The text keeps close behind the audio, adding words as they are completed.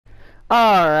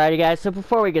Alrighty guys, so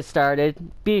before we get started,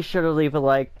 be sure to leave a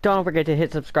like, don't forget to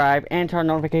hit subscribe, and turn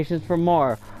notifications for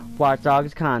more Watch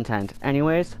Dogs content.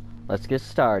 Anyways, let's get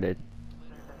started.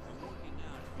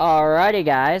 Alrighty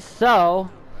guys, so,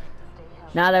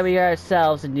 now that we got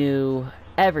ourselves a new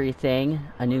everything,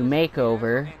 a new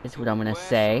makeover, is what I'm gonna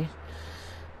say,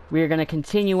 we're gonna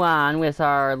continue on with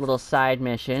our little side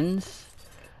missions.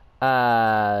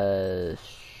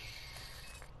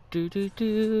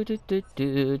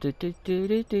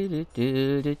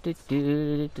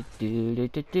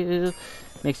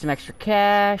 Make some extra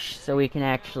cash so we can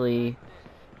actually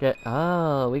get.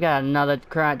 Oh, we got another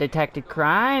detected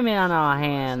crime on our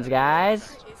hands,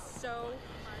 guys.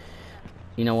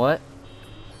 You know what?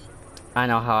 I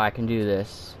know how I can do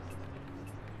this.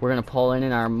 We're gonna pull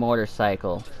in our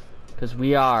motorcycle because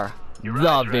we are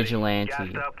the vigilante.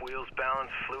 Gassed up, wheels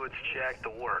balanced, fluids checked, the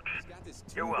works.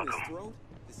 You're welcome.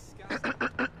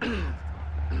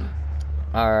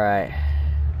 Alright.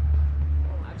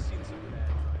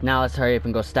 Now let's hurry up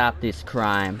and go stop this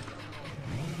crime.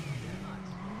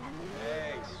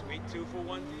 Hey, sweet 2-for-1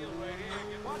 deal right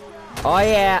here. Oh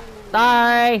yeah!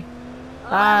 Sorry!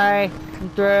 Sorry! I'm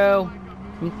through.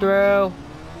 I'm through.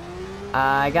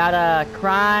 I got a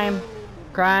crime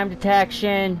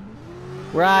detection.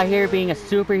 We're out here being a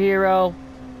superhero,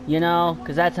 you know,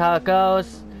 because that's how it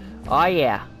goes. Oh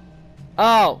yeah.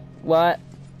 Oh! What?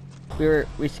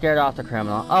 We scared off the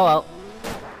criminal. Oh well.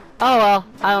 Oh well.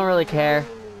 I don't really care.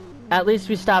 At least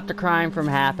we stopped the crime from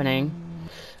happening.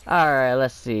 Alright,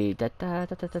 let's see. Da da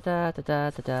da da da da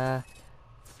da da da.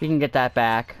 We can get that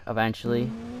back eventually.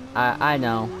 I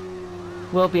know.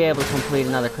 We'll be able to complete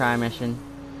another crime mission.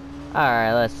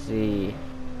 Alright, let's see.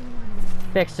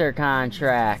 Fixer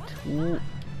contract.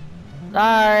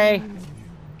 Sorry.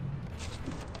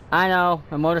 I know,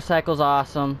 my motorcycle's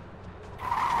awesome.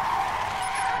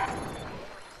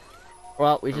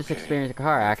 Well, we just experienced a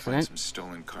car accident. Find some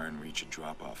stolen car and reach a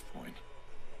drop-off point.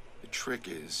 The trick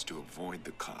is to avoid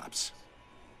the cops.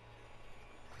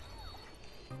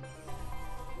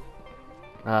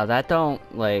 That don't,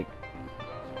 like...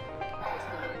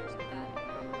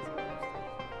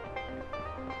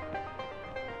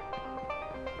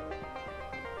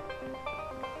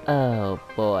 Oh,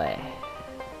 boy.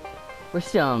 We're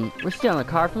stealing the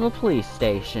car from the police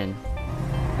station.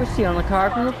 We're stealing the car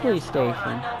from the police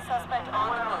station.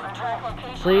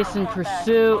 Police in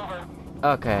pursuit.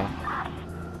 Okay.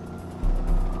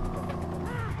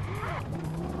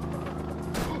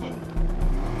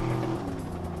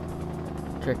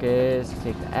 Trick is to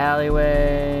take the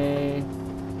alleyway.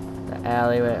 The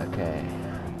alleyway, okay.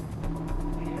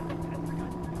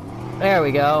 There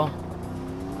we go.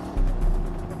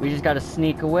 We just gotta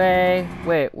sneak away.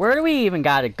 Wait, where do we even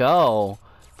gotta go?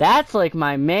 That's like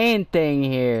my main thing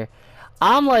here.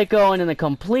 I'm like going in the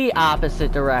complete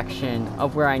opposite direction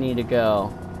of where I need to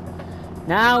go.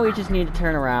 Now we just need to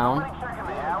turn around.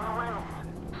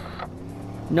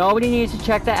 Nobody needs to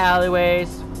check the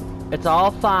alleyways. It's all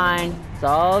fine. It's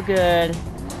all good.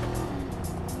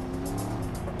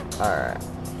 Alright.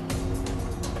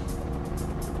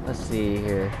 Let's see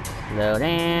here. Slow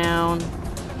down.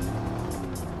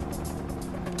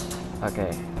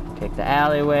 Okay. Take the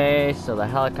alleyway so the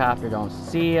helicopter don't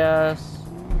see us.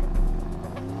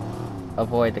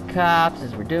 Avoid the cops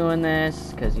as we're doing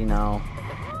this, because, you know.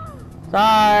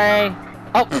 Sorry!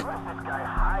 Oh!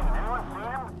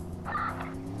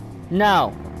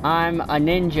 No! I'm a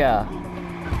ninja.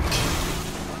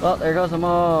 Well, there goes a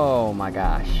oh my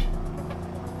gosh.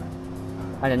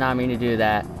 I did not mean to do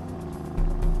that.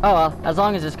 Oh well, as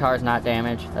long as this car's not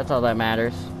damaged, that's all that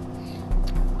matters.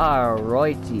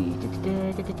 Alrighty.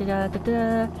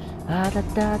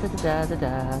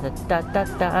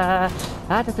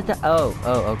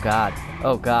 Oh god.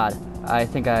 Oh god. I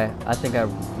think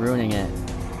I'm ruining it.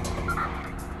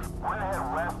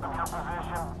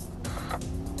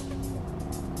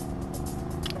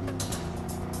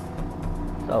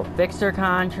 So fixer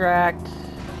contract,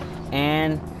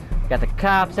 and got the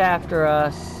cops after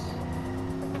us,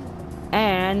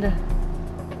 and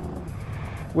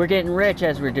we're getting rich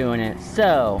as we're doing it,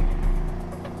 so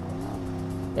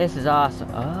this is awesome.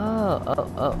 Oh,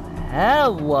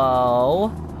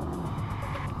 hello.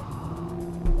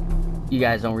 You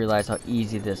guys don't realize how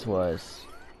easy this was.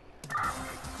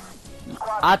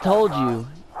 I told you,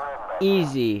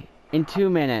 easy, in 2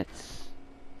 minutes.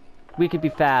 We could be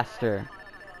faster.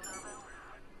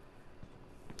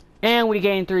 And we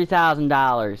gained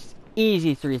 $3,000.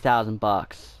 Easy 3,000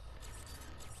 bucks.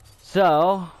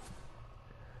 So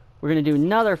we're gonna do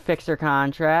another fixer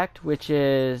contract, which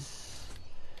is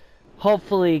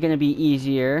hopefully gonna be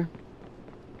easier.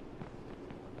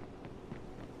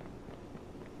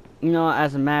 You know,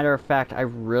 as a matter of fact, I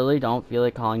really don't feel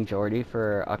like calling Jordy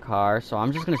for a car, so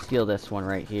I'm just gonna steal this one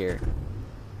right here.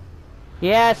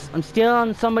 Yes, I'm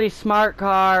stealing somebody's smart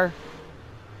car.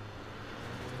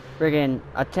 Friggin'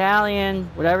 Italian,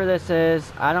 whatever this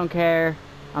is, I don't care.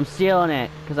 I'm stealing it,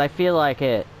 because I feel like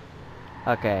it.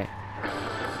 Okay.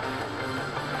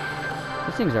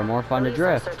 These things are more fun to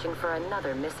drift. Police are searching for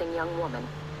another missing young woman.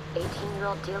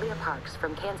 18-year-old Delia Parks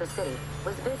from Kansas City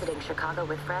was visiting Chicago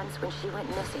with friends when she went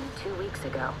missing 2 weeks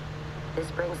ago. This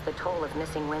brings the toll of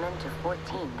missing women to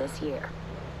 14 this year.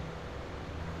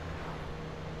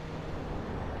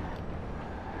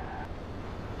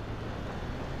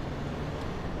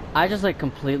 I just like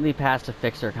completely passed a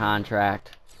fixer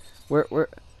contract. We're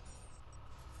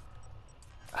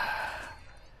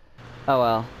oh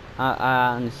well.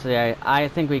 Honestly, I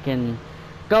think we can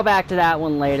go back to that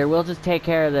one later. We'll just take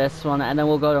care of this one, and then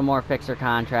we'll go to more fixer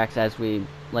contracts as we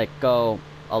like go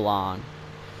along.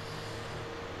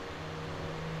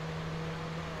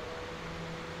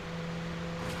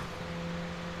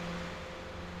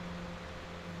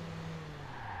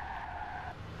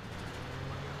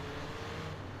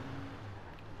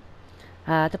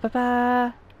 Da ba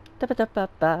ba da ba da ba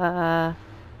ba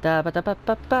da ba da ba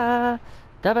ba ba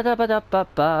da ba da ba da ba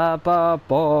ba ba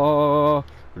ba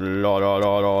la la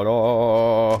la la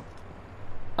la.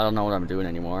 I don't know what I'm doing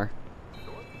anymore.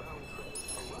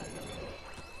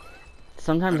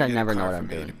 Sometimes I never know what I'm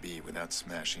doing. From A to B without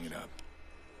smashing it up.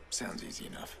 Sounds easy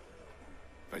enough.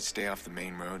 If I stay off the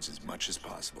main roads as much as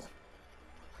possible.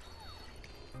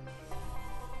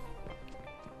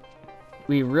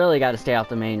 We really got to stay off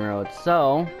the main road,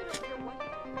 so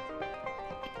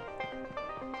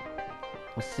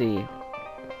let's see.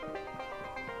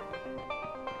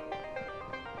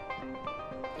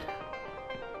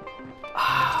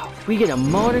 We get a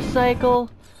motorcycle?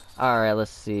 Alright,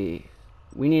 let's see.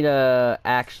 We need to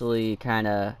actually kind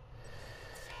of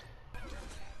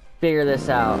figure this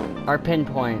out. Our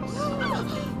pinpoints.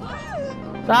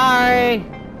 Sorry!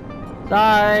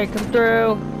 Sorry, come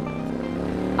through.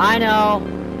 I know.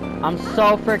 I'm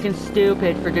so freaking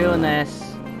stupid for doing this.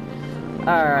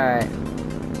 Alright.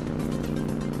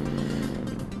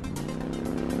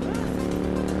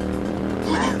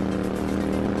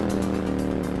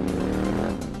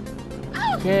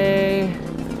 Okay.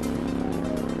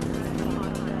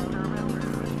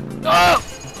 Oh!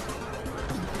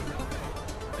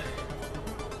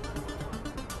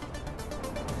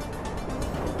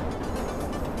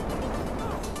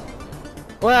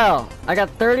 Well, I got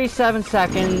 37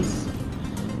 seconds,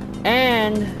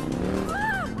 and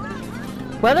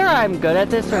whether I'm good at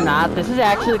this or not, this is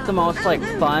actually the most, like,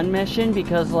 fun mission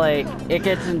because, like, it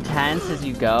gets intense as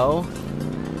you go.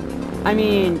 I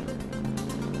mean,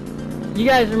 you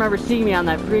guys remember seeing me on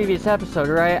that previous episode,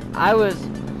 right? I was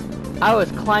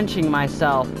clenching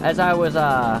myself as I was,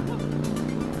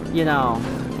 you know,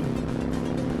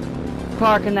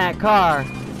 parking that car.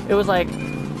 It was like,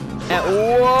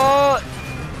 whoa!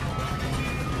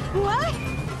 What?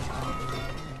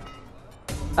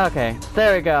 Okay,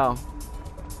 there we go.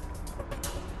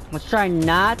 Let's try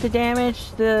not to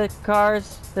damage the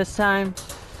cars this time.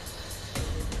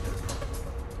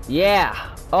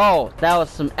 Yeah! Oh, that was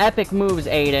some epic moves,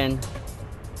 Aiden.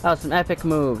 That was some epic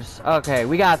moves. Okay,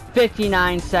 we got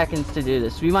 59 seconds to do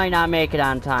this. We might not make it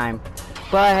on time.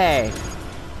 But hey.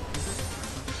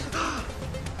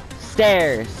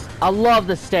 Stairs. I love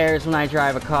the stairs when I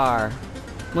drive a car.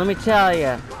 Let me tell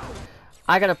you.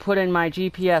 I gotta put in my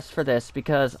GPS for this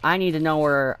because I need to know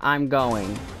where I'm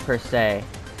going, per se.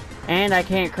 And I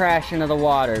can't crash into the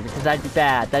water because that'd be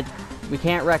bad. We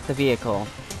can't wreck the vehicle.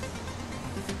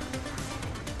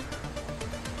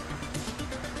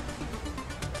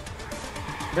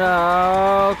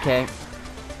 Okay.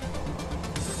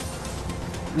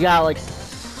 We got like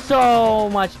so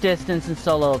much distance in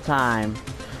so little time.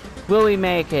 Will we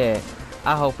make it?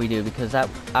 I hope we do because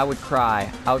I would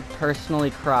cry. I would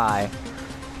personally cry.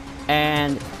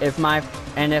 And if my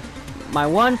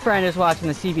one friend is watching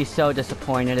this, he'd be so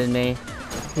disappointed in me.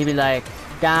 He'd be like,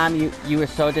 "Dom, you were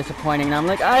so disappointing." And I'm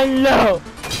like, I know.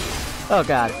 Oh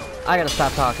God, I gotta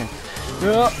stop talking.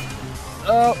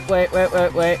 Oh,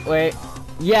 wait.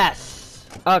 Yes.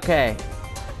 Okay.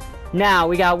 Now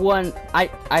we got one.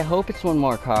 I hope it's one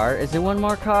more car. Is it one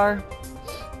more car?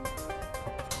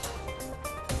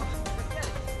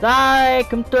 Sorry,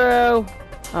 come through.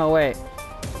 Oh wait.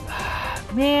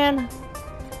 Man.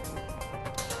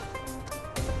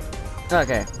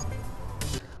 Okay.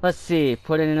 Let's see.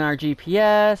 Put it in our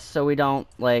GPS so we don't,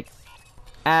 like,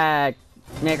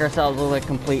 make ourselves look like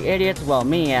complete idiots. Well,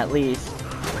 me at least.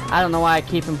 I don't know why I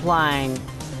keep implying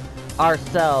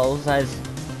ourselves as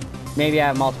Maybe I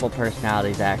have multiple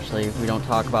personalities, actually. We don't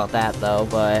talk about that, though,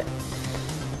 but...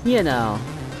 You know.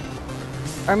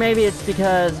 Or maybe it's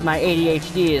because my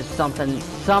ADHD is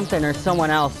something or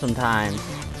someone else sometimes.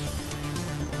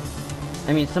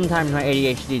 I mean, sometimes my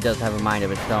ADHD does have a mind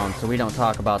of its own, so we don't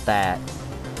talk about that.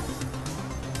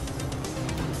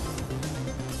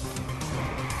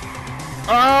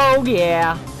 Oh,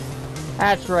 yeah.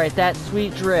 That's right, that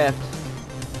sweet drift.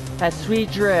 That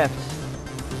sweet drift.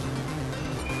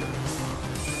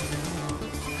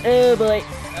 Oh, boy.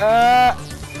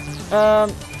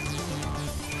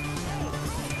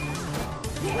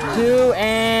 2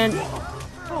 and...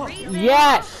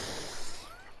 Yes!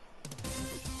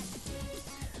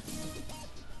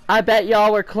 I bet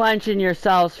y'all were clenching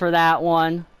yourselves for that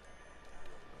one.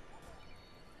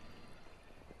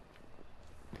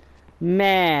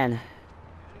 Man.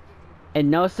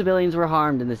 And no civilians were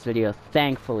harmed in this video,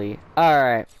 thankfully.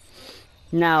 Alright.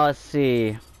 Now let's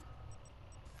see.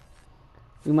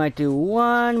 We might do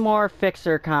one more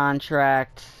fixer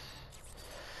contract.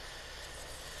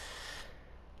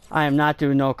 I am not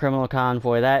doing no criminal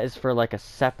convoy. That is for like a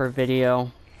separate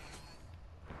video.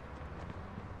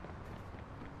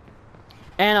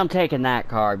 And I'm taking that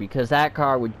car because that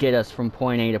car would get us from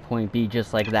point A to point B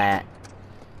just like that.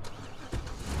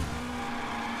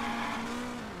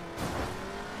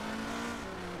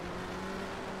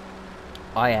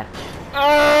 Oh yeah.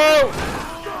 Oh!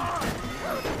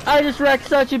 I just wrecked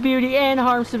such a beauty and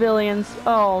harmed civilians.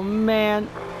 Oh man.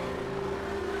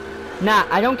 Nah,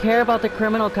 I don't care about the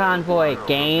criminal convoy,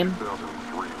 game.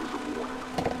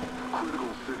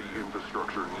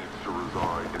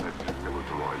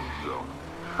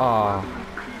 Oh.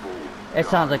 It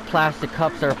sounds like plastic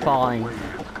cups are falling.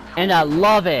 And I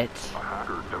love it.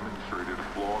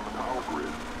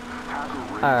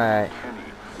 Alright.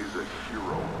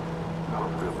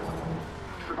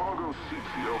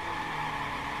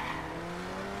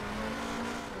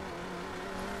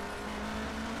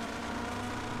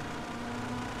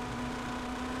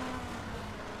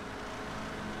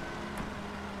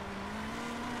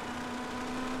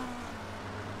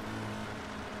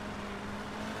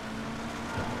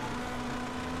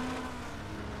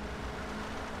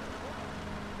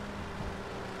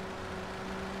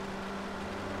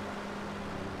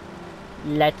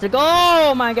 Let's go!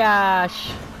 Oh my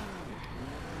gosh!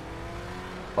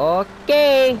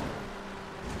 Okay!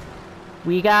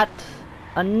 We got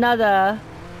another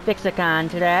fix-a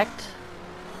contract.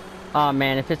 Oh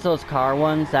man, if it's those car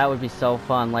ones, that would be so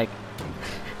fun. Like,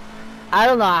 I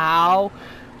don't know how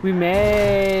we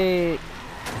made...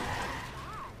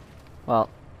 Well.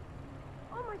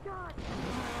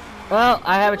 Well,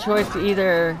 I have a choice to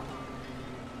either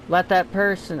let that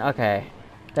person... Okay,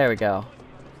 there we go.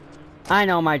 I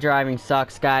know my driving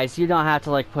sucks, guys. You don't have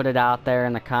to, like, put it out there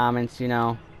in the comments, you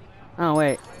know. Oh,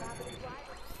 wait.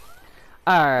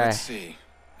 Alright. Let's see.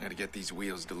 I gotta get these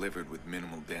wheels delivered with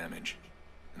minimal damage.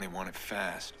 And they want it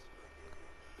fast.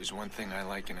 There's one thing I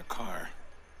like in a car.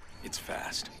 It's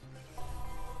fast.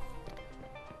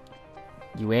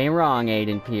 You ain't wrong,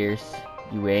 Aiden Pierce.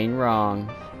 You ain't wrong.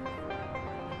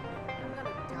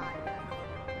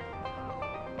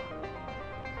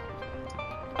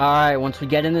 Alright, once we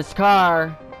get in this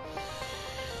car...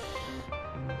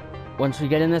 Once we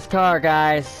get in this car,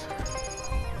 guys...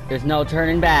 There's no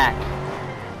turning back.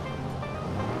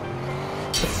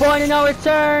 The point of no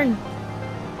return!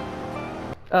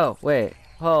 Oh, wait.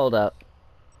 Hold up.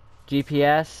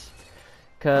 GPS?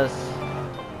 Because...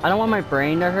 I don't want my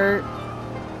brain to hurt.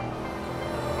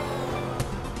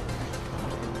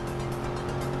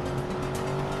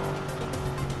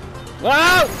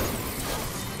 Whoa!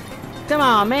 Come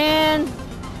on, man!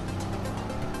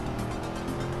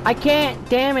 I can't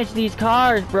damage these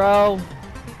cars, bro.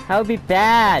 That would be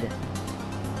bad.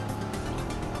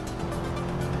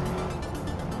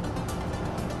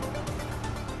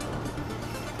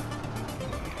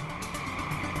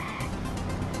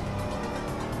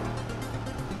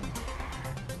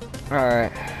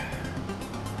 Alright.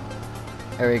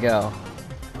 There we go.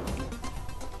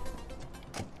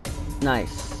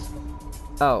 Nice.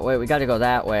 Oh, wait, we gotta go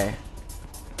that way.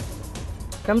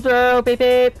 Come through, beep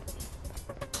beep.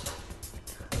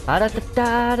 Ah da da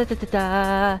da da da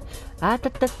da. Ah da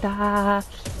da da.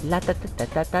 La da da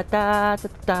da da da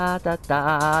da da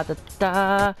da da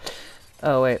da.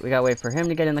 Oh wait, we gotta wait for him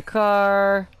to get in the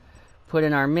car. Put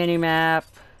in our mini map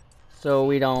so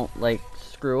we don't like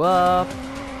screw up.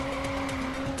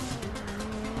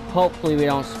 Hopefully we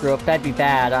don't screw up. That'd be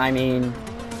bad. I mean,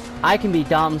 I can be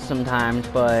dumb sometimes,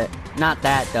 but not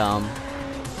that dumb.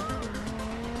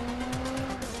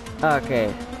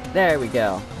 Okay, there we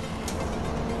go.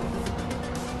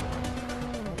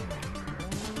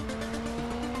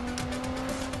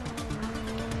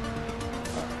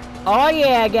 Oh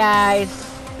yeah, guys.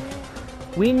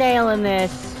 We nailing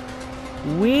this.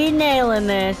 We nailing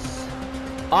this.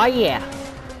 Oh yeah.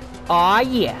 Oh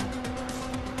yeah.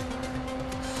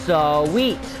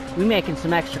 Sweet. We making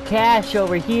some extra cash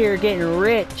over here, getting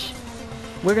rich.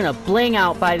 We're gonna bling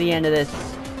out by the end of this.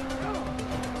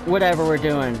 Whatever we're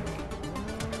doing.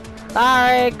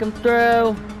 Alright, come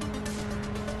through.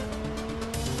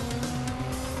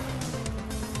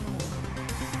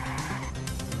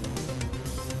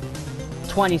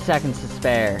 "20 seconds to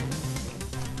spare."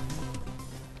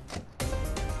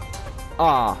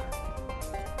 Oh.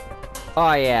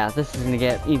 Oh yeah, this is gonna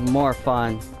get even more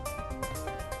fun.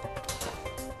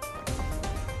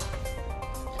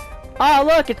 Oh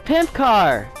look, it's Pimp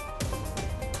Car!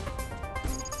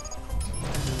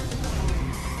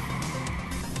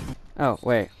 Oh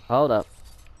wait, hold up.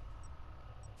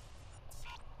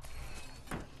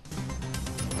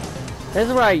 This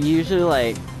is where I usually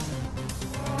like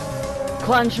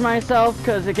clench myself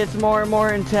because it gets more and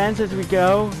more intense as we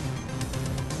go.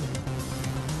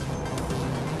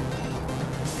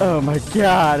 Oh my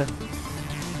god.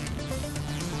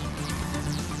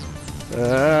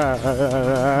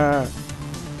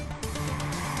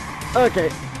 Okay.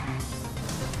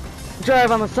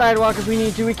 Drive on the sidewalk if we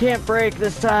need to. We can't brake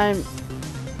this time.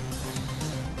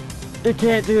 We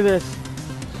can't do this.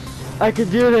 I can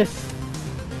do this.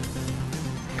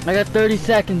 I got 30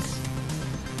 seconds.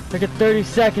 I got 30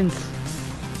 seconds.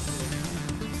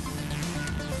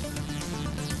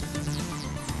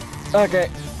 Okay.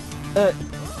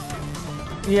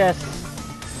 Yes.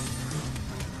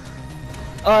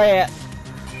 Oh yeah.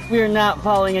 We are not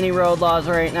following any road laws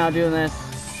right now doing this.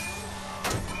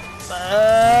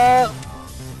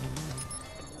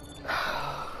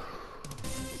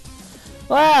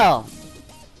 Wow.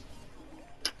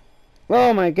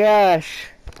 Oh my gosh.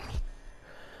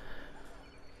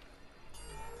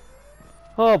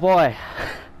 Oh boy.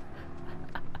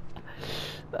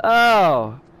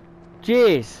 Oh.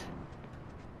 Jeez.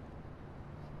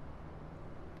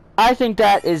 I think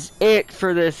that is it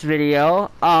for this video.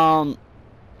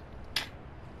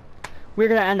 We're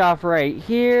gonna end off right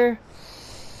here.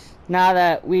 Now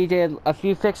that we did a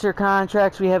few fixer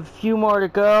contracts, we have a few more to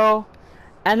go.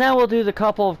 And then we'll do the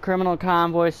couple of criminal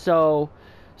convoys so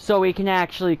we can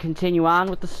actually continue on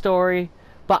with the story.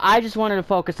 But I just wanted to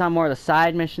focus on more of the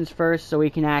side missions first so we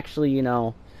can actually, you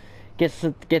know, get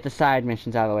the side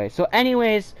missions out of the way. So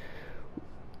anyways,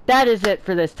 that is it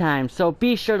for this time. So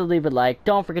be sure to leave a like.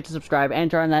 Don't forget to subscribe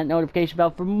and turn on that notification bell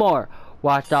for more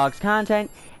Watch Dogs content.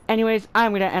 Anyways,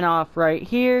 I'm going to end off right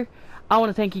here. I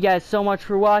want to thank you guys so much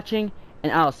for watching,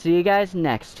 and I'll see you guys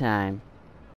next time.